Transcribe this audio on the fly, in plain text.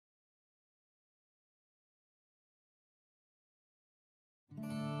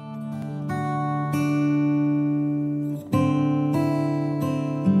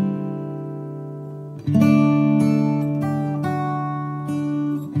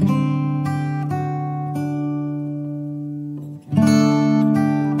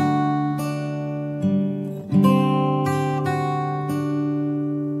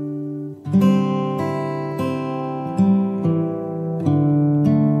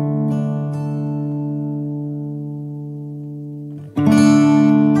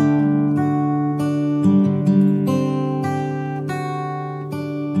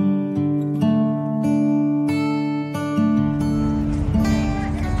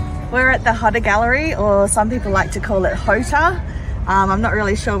We're at the HOTA gallery, or some people like to call it HOTA. I'm not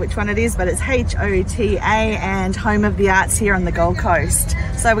really sure which one it is, but it's HOTA, and home of the arts here on the Gold Coast.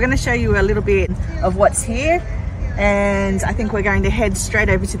 So we're going to show you a little bit of what's here, and I think we're going to head straight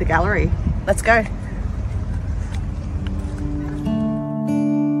over to the gallery. Let's go.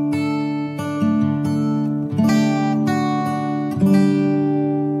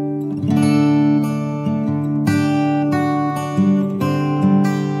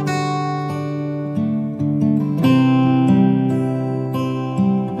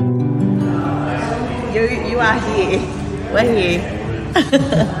 You are here. We're here.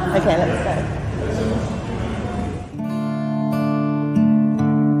 Okay, let's go.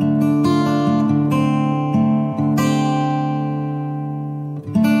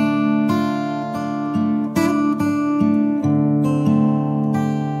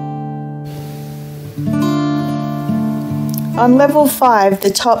 On level 5,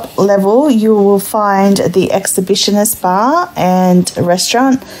 the top level, you will find the exhibitionist bar and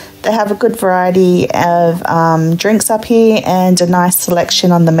restaurant. They have a good variety of drinks up here and a nice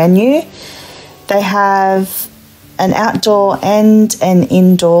selection on the menu. They have an outdoor and an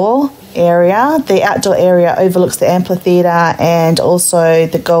indoor area. The outdoor area overlooks the amphitheatre and also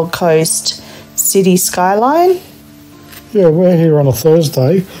the Gold Coast city skyline. Yeah, we're here on a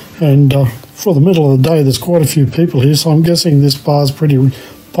Thursday, and for the middle of the day there's quite a few people here, so I'm guessing this bar's pretty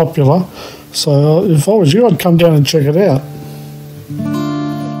popular. So if I was you, I'd come down and check it out.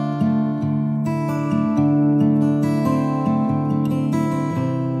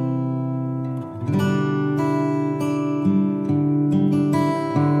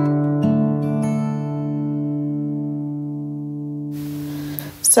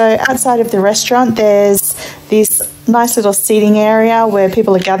 So outside of the restaurant, there's this nice little seating area where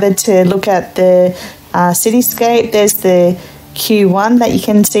people are gathered to look at the cityscape. There's the Q1 that you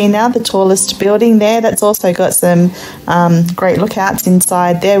can see now, the tallest building there. That's also got some great lookouts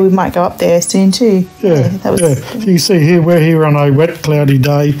inside there. We might go up there soon too. Yeah. You can see here, we're here on a wet, cloudy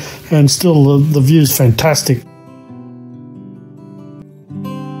day, and still the view's fantastic.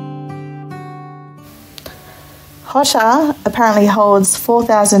 HOTA apparently holds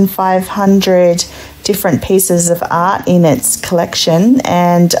 4,500 different pieces of art in its collection,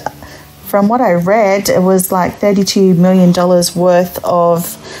 and from what I read, it was like $32 million worth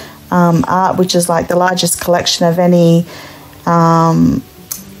of art, which is like the largest collection of any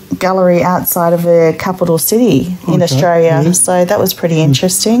gallery outside of a capital city in Australia. Yeah. So that was pretty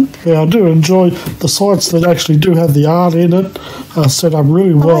interesting. Yeah, I do enjoy the sites that actually do have the art in it, set up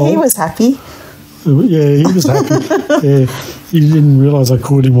really well. Oh, he was happy. Yeah, he was happy. Yeah, he didn't realise I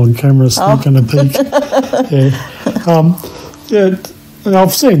caught him on camera sneaking a peek. Yeah, and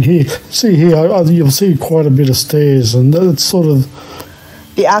I've seen here. See here, you'll see quite a bit of stairs, and it's sort of.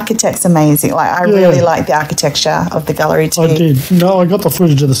 The architect's amazing. Like I really like the architecture of the gallery too. I did. No, I got the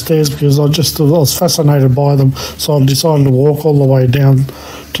footage of the stairs because I was fascinated by them, so I decided to walk all the way down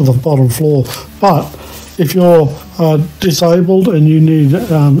to the bottom floor. But if you're disabled and you need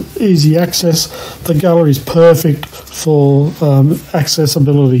easy access, the gallery's perfect for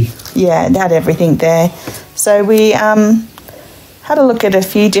accessibility. Yeah, it had everything there. So we had a look at a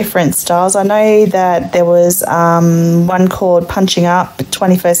few different styles. I know that there was one called Punching Up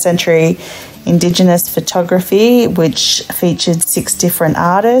 21st Century Indigenous Photography, which featured 6 different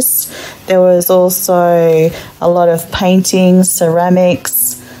artists. There was also a lot of paintings,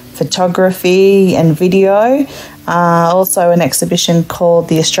 ceramics, photography and video. Also an exhibition called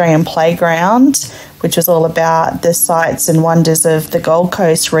the Australian Playground, which was all about the sights and wonders of the Gold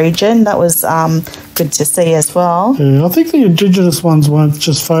Coast region. That was good to see as well. Yeah, I think the Indigenous ones weren't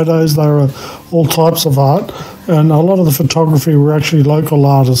just photos, they were all types of art, and a lot of the photography were actually local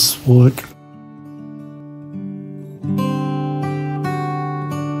artists' work.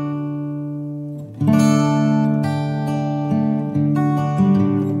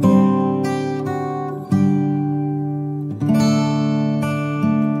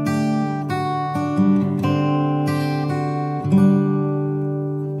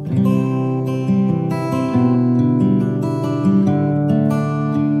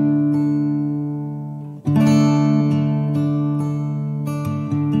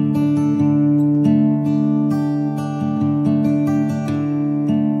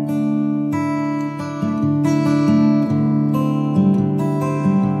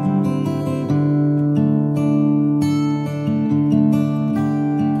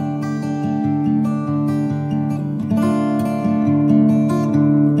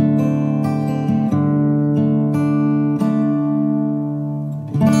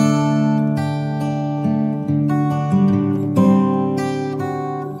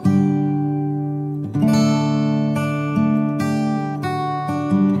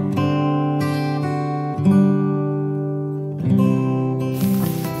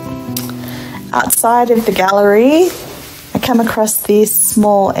 outside of the gallery, I come across this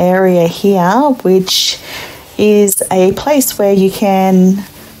small area here, which is a place where you can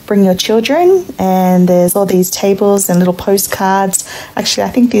bring your children, and there's all these tables and little postcards. Actually, I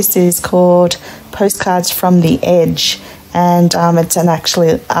think this is called Postcards from the Edge, and it's an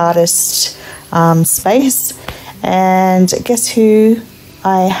actually artist space. And guess who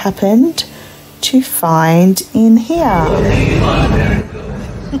I happened to find in here?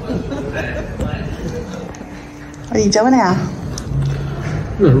 What are you doing now?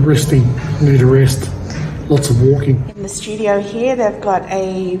 Resting. Need a rest. Lots of walking. In the studio here, they've got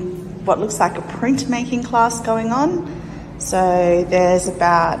what looks like a printmaking class going on. So there's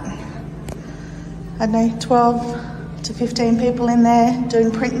about, I don't know, 12 to 15 people in there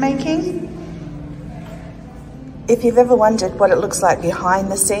doing printmaking. If you've ever wondered what it looks like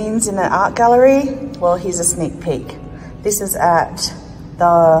behind the scenes in an art gallery, well, here's a sneak peek. This is at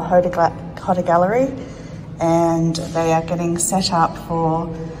the HOTA Gallery, and they are getting set up for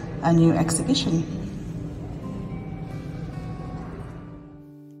a new exhibition.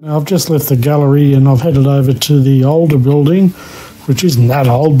 Now, I've just left the gallery and I've headed over to the older building, which isn't that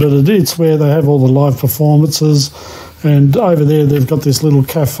old, but it's where they have all the live performances. And over there, they've got this little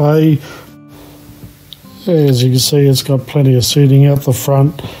cafe. As you can see, it's got plenty of seating out the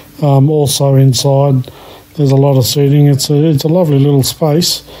front. Also inside, there's a lot of seating. It's a lovely little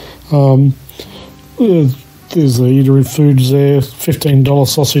space. There's the eatery foods there, $15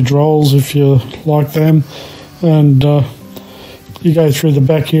 sausage rolls if you like them. And you go through the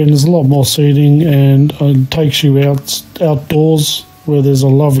back here and there's a lot more seating, and it takes you outdoors where there's a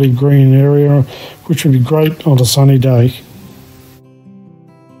lovely green area, which would be great on a sunny day.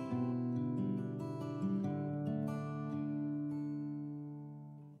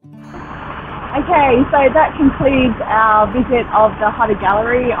 Okay, so that concludes our visit of the HOTA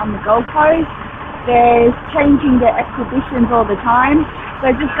Gallery on the Gold Coast. There's changing their exhibitions all the time, so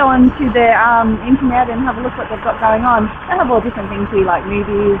just go onto their internet and have a look what they've got going on. They have all different things here, like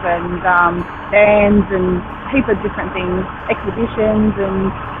movies and bands and heaps of different things, exhibitions and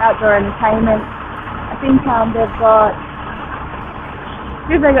outdoor entertainment. I think they've got,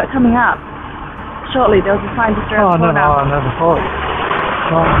 who have they got coming up? Shortly, there was a sign just around the corner. I never thought.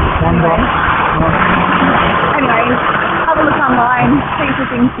 Anyways, have a look online, heaps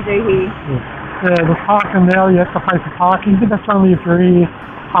of things to do here. Yeah, the parking now, you have to pay for parking, but that's only if you're here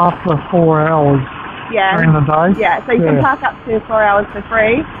after 4 hours during the day. Yeah, so you can park up to 4 hours for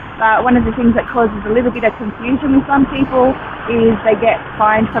free. But one of the things that causes a little bit of confusion with some people is they get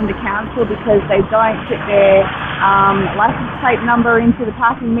fined from the council because they don't put their license plate number into the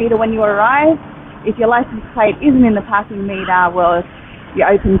parking meter when you arrive. If your license plate isn't in the parking meter, well,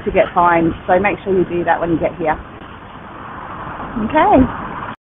 you're open to get fined. So make sure you do that when you get here. Okay.